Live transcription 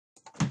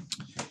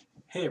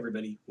Hey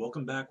everybody,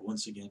 welcome back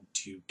once again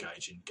to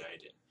Gaijin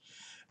Gaiden.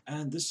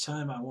 And this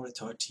time I want to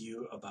talk to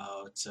you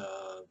about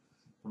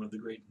one of the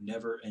great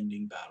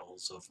never-ending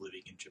battles of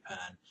living in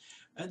Japan,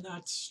 and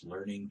that's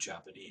learning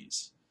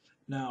Japanese.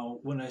 Now,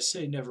 when I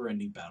say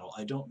never-ending battle,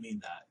 I don't mean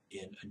that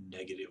in a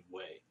negative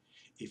way.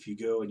 If you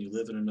go and you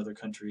live in another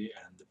country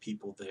and the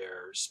people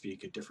there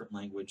speak a different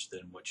language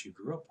than what you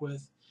grew up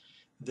with,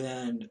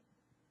 then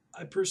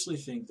I personally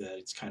think that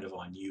it's kind of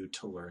on you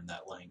to learn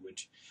that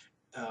language.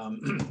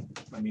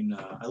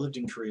 I lived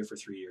in Korea for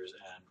 3 years,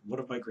 and one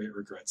of my great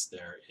regrets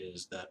there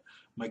is that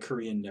my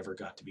Korean never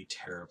got to be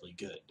terribly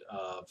good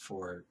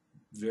for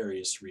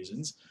various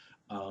reasons.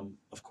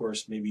 Of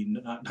course, maybe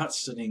not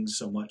studying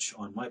so much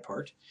on my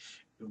part,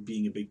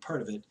 being a big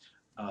part of it,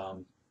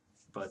 um,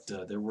 but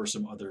there were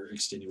some other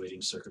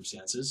extenuating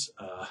circumstances.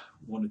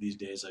 One of these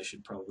days, I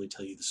should probably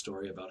tell you the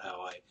story about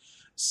how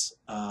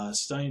I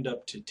signed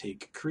up to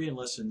take Korean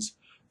lessons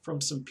from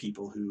some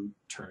people who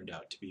turned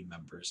out to be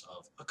members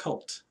of a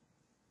cult,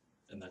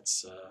 and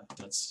that's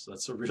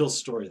a real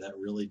story that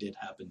really did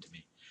happen to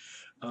me.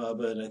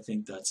 But I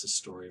think that's a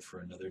story for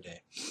another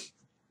day.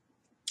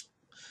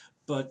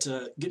 But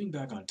getting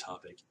back on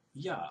topic,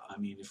 yeah, I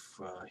mean, if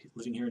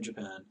living here in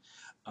Japan,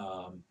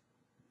 um,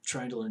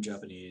 trying to learn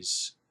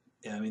Japanese,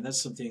 I mean,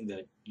 that's something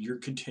that you're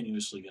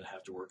continuously going to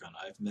have to work on.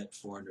 I've met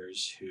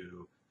foreigners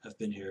who have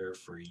been here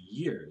for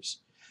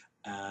years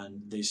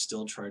and they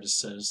still try to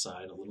set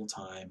aside a little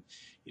time,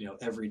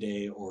 every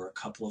day or a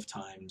couple of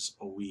times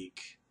a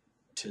week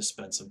to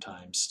spend some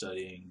time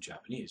studying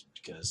Japanese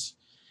because,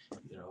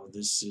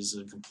 this is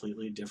a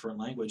completely different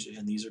language,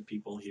 and these are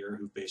people here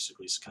who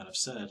basically kind of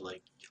said,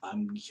 like,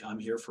 I'm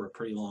here for a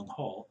pretty long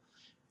haul.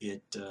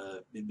 It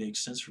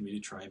makes sense for me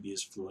to try and be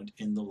as fluent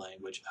in the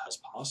language as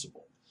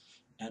possible.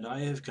 And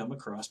I have come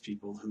across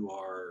people who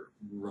are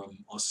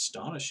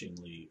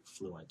astonishingly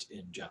fluent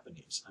in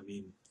Japanese. I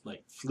mean,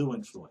 like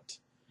fluent.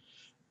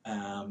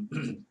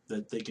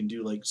 That they can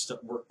do like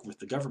work with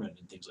the government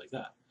and things like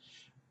that.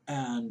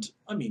 And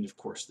I mean, of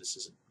course, this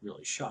isn't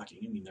really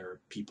shocking. I mean, there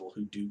are people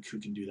who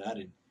can do that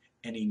in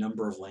any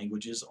number of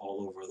languages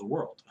all over the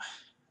world.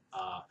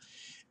 Uh,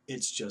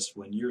 it's just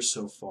when you're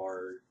so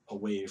far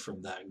away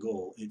from that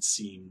goal, it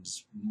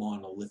seems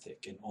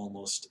monolithic and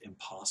almost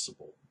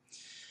impossible.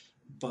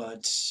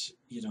 But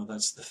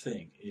that's the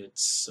thing.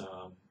 It's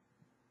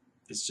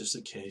just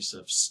a case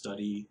of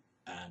study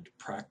and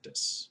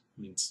practice.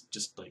 I mean, it's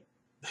just like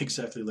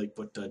exactly like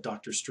what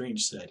Doctor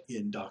Strange said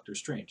in Doctor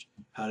Strange.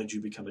 How did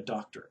you become a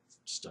doctor?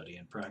 Study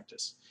and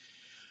practice.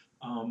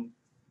 Um,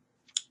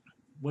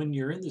 when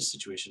you're in this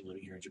situation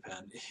living here in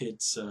Japan,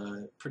 it's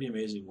pretty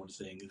amazing, one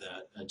thing,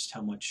 that just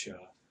how much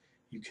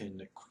you can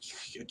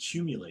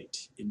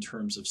accumulate in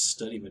terms of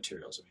study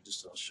materials. I mean,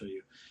 I'll show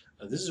you.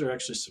 These are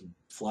actually some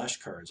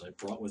flashcards I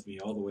brought with me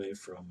all the way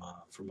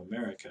from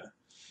America.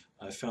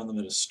 I found them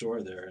at a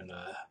store there, and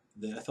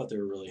I thought they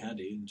were really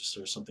handy, and just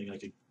sort of something I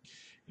could,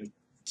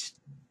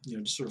 you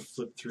know, just sort of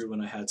flip through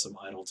when I had some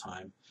idle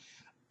time.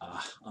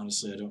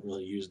 Honestly, I don't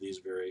really use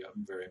these very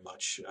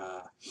much,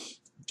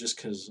 just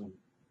because I'm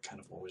kind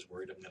of always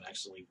worried I'm going to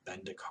accidentally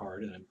bend a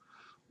card, and I'm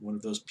one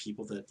of those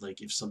people that,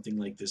 like, if something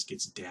like this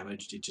gets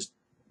damaged, it just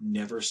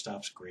never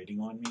stops grating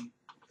on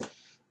me.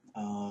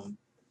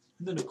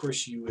 And then, of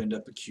course, you end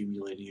up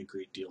accumulating a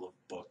great deal of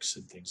books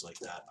and things like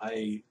that.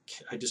 I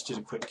just did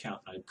a quick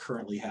count. I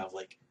currently have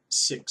like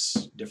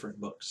 6 different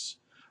books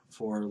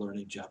for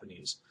learning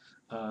Japanese.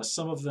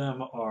 Some of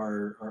them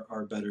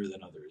are better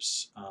than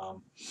others.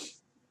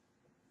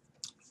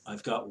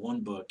 I've got one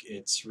book.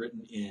 It's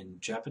written in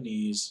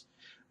Japanese,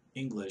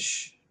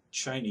 English,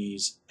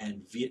 Chinese,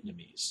 and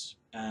Vietnamese.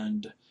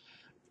 And,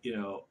 you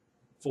know,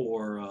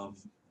 for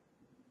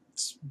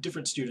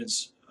different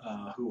students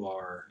who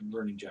are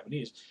learning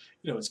Japanese,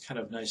 it's kind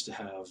of nice to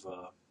have.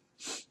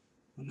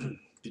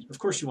 Of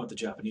course, you want the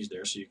Japanese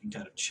there so you can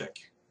kind of check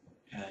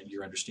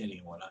your understanding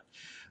and whatnot.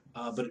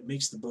 But it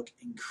makes the book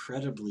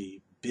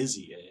incredibly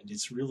busy, and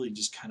it's really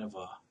just kind of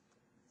a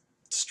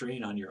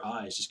strain on your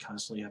eyes, just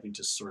constantly having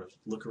to sort of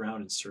look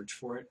around and search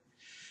for it.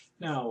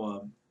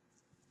 Now,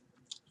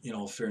 in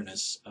all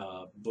fairness,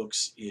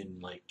 books in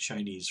like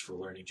Chinese for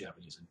learning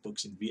Japanese and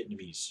books in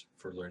Vietnamese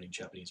for learning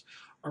Japanese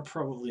are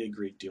probably a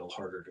great deal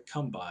harder to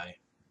come by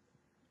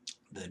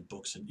than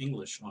books in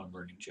English on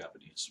learning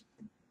Japanese.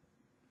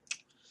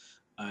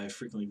 I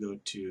frequently go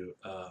to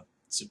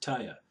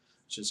Tsutaya,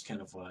 which is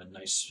kind of a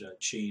nice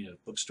chain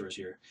of bookstores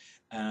here,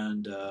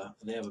 and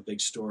they have a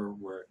big store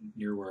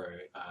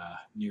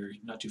near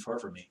not too far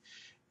from me,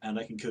 and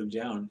I can go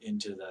down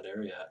into that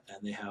area, and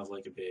they have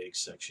like a big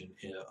section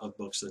of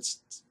books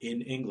that's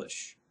in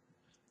English,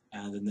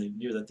 and then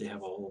near that they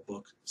have a whole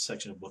book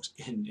section of books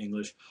in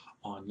English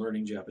on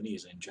learning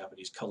Japanese and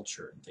Japanese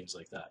culture and things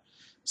like that.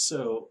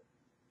 So,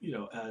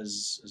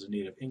 as a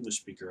native English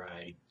speaker,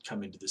 I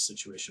come into this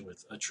situation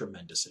with a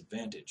tremendous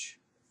advantage.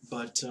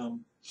 But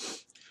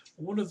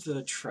one of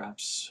the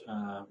traps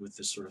with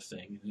this sort of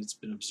thing, and it's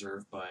been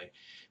observed by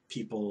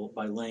people,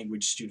 by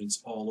language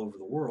students all over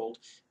the world,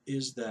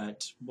 is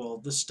that, well,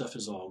 this stuff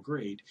is all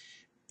great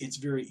it's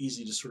very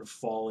easy to sort of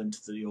fall into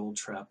the old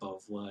trap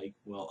of like,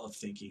 well, of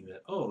thinking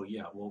that, oh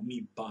yeah, well,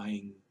 me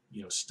buying,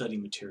 study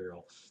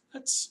material,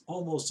 that's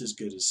almost as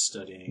good as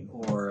studying,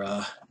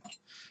 or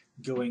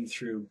going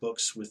through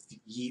books with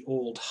ye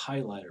old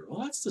highlighter.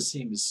 Well, that's the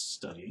same as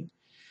studying.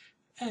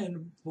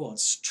 And well,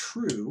 it's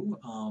true.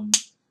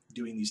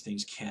 Doing these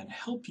things can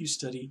help you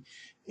study.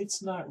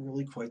 It's not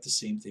really quite the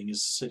same thing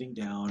as sitting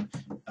down,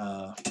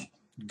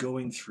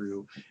 going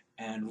through,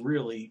 and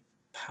really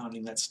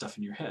pounding that stuff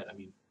in your head. I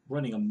mean,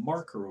 running a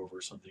marker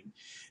over something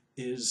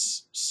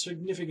is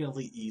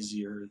significantly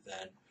easier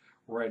than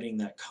writing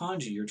that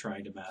kanji you're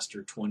trying to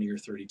master 20 or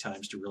 30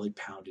 times to really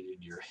pound it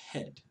into your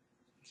head.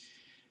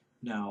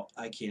 Now,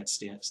 I can't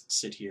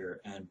sit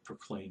here and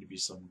proclaim to be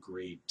some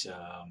great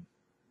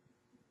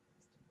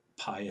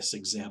pious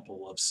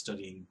example of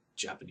studying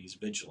Japanese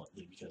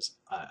vigilantly, because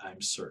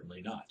I'm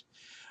certainly not.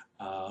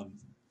 Um,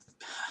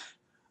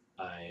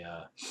 I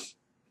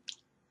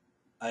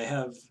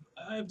have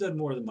done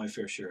more than my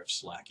fair share of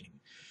slacking,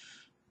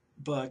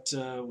 but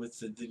with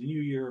the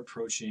new year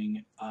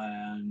approaching,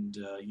 and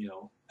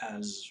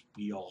as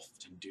we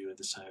often do at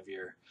this time of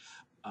year,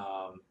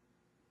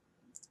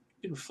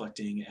 been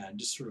reflecting and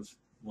just sort of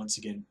once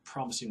again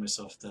promising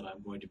myself that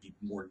I'm going to be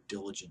more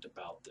diligent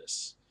about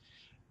this.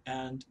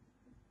 And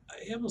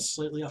I am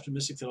slightly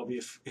optimistic that I'll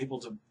be able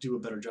to do a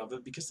better job of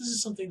it, because this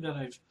is something that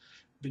I've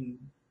been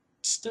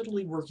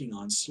steadily working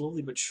on,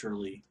 slowly but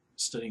surely,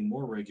 studying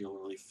more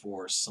regularly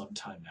for some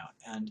time now.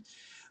 And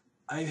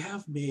I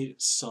have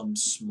made some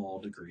small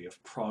degree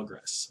of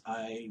progress.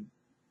 I'm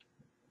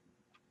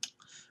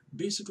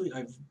able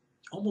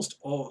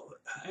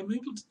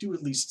to do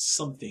at least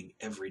something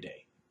every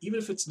day, even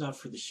if it's not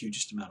for the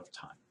hugest amount of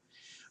time,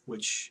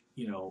 which,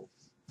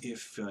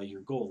 if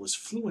your goal is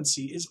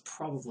fluency, is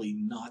probably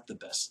not the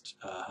best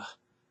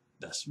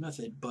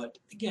method. But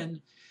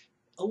again,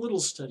 a little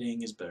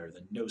studying is better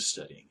than no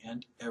studying,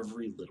 and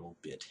every little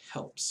bit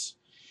helps.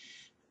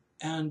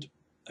 And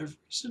I've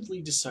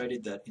recently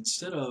decided that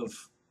instead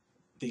of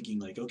thinking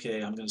like,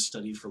 okay, I'm going to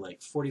study for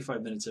like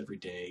 45 minutes every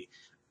day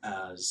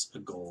as a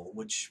goal,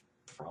 which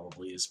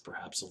probably is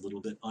perhaps a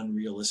little bit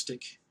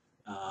unrealistic,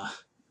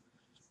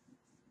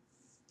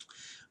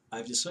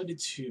 I've decided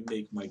to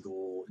make my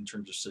goal in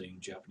terms of studying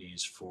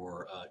Japanese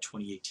for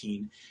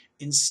 2018,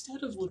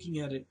 instead of looking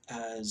at it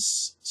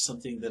as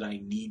something that I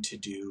need to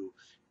do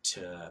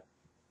to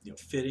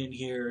fit in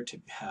here, to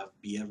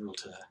be able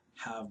to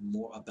have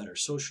a better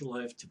social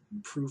life, to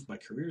improve my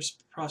career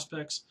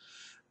prospects,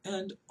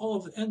 and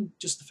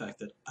just the fact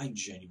that I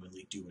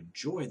genuinely do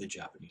enjoy the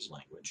Japanese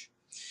language.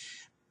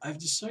 I've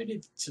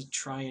decided to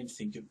try and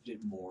think of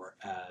it more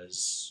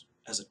as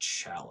a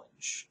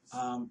challenge.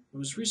 I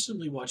was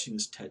recently watching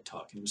this TED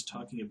Talk, and it was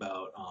talking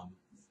about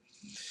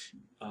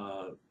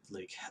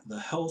like the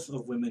health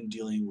of women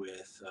dealing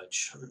with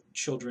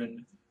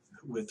children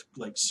with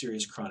like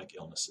serious chronic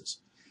illnesses,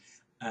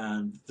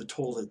 and the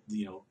toll that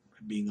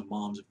being the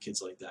moms of kids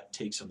like that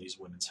takes on these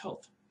women's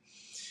health.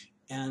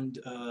 And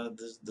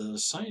the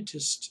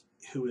scientist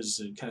who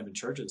is kind of in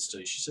charge of the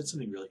study, she said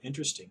something really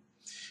interesting,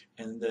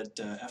 and that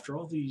after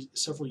all the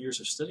several years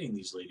of studying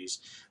these ladies,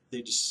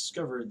 they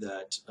discovered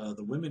that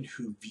the women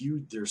who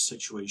viewed their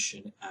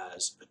situation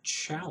as a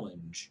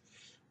challenge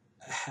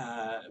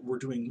were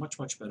doing much,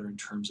 much better in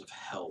terms of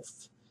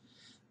health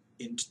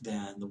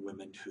than the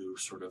women who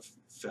sort of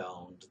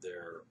found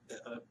their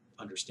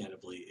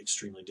understandably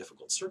extremely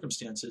difficult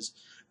circumstances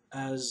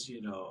as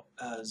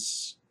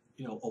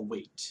a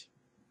weight.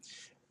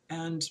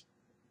 And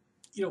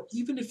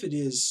even if it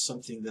is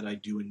something that I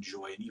do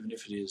enjoy, and even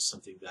if it is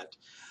something that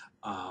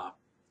I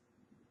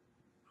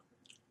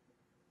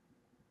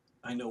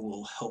know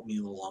will help me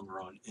in the long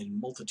run in a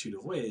multitude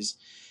of ways,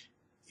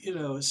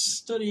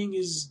 studying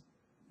is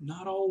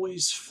not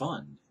always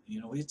fun.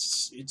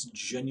 It's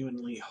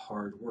genuinely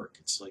hard work.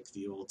 It's like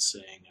the old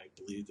saying, I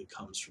believe, that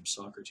comes from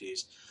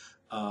Socrates.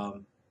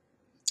 The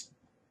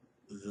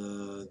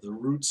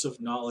roots of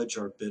knowledge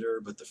are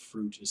bitter, but the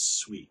fruit is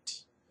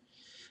sweet.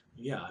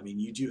 Yeah, I mean,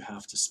 you do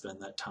have to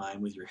spend that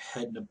time with your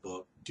head in a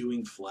book,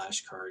 doing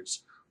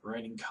flashcards,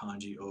 writing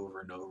kanji over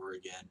and over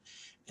again.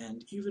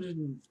 And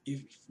even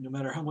if no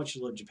matter how much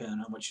you love Japan,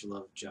 how much you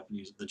love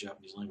the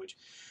Japanese language,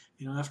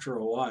 after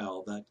a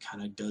while, that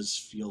kind of does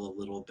feel a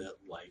little bit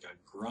like a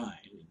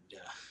grind.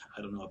 And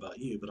I don't know about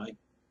you, but I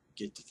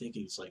get to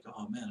thinking, it's like,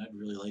 oh man, I'd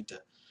really like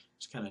to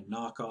just kind of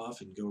knock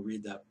off and go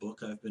read that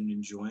book I've been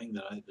enjoying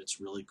that's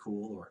really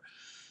cool, or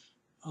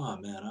oh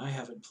man, I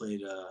haven't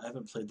played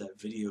that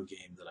video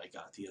game that I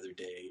got the other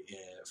day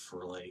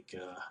for like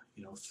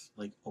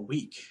like a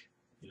week,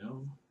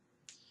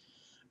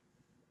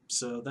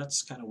 So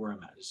that's kind of where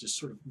I'm at. Is just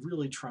sort of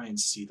really try and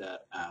see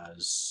that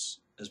as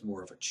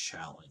more of a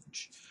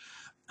challenge.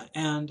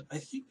 And I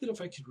think that if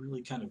I could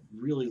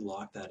really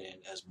lock that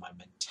in as my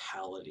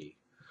mentality,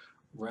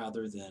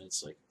 rather than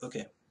it's like,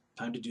 okay,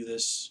 time to do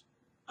this.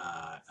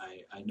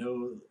 I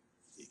know,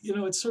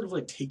 it's sort of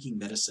like taking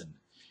medicine.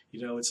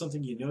 It's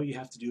something you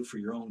have to do for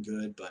your own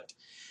good, but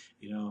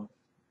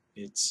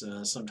it's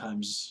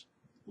sometimes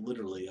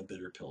literally a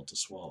bitter pill to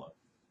swallow.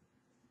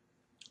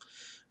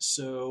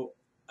 So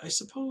I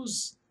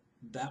suppose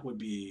that would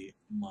be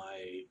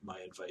my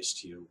advice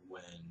to you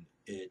when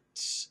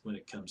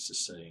it comes to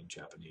studying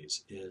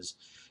Japanese is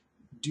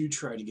do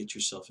try to get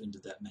yourself into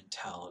that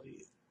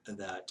mentality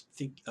that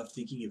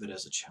thinking of it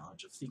as a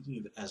challenge, of thinking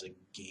of it as a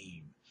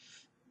game,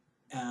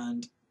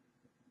 and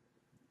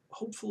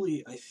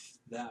hopefully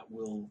that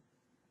will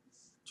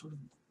sort of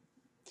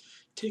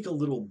take a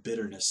little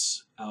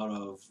bitterness out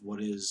of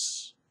what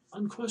is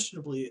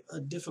unquestionably a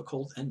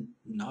difficult and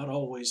not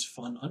always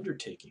fun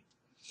undertaking.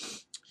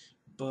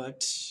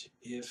 But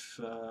if,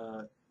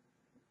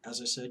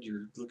 as I said,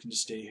 you're looking to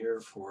stay here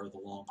for the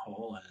long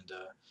haul, and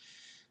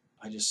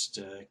I just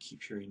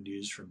keep hearing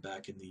news from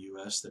back in the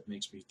U.S. that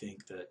makes me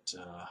think that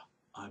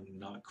I'm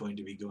not going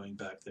to be going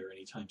back there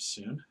anytime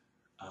soon.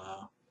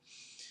 Uh,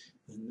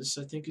 and this,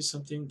 I think, is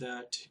something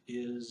that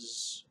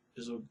is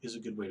a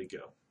good way to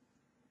go.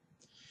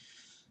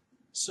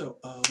 So,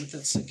 with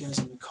that said, guys,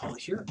 I'm going to call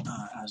it here.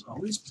 As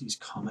always, please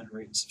comment,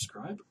 rate, and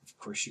subscribe. Of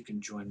course, you can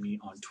join me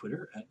on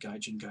Twitter at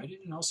Gaijin Guided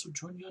and also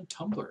join me on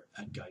Tumblr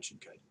at Gaijin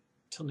Guided.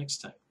 Until next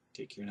time,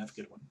 take care and have a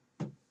good one.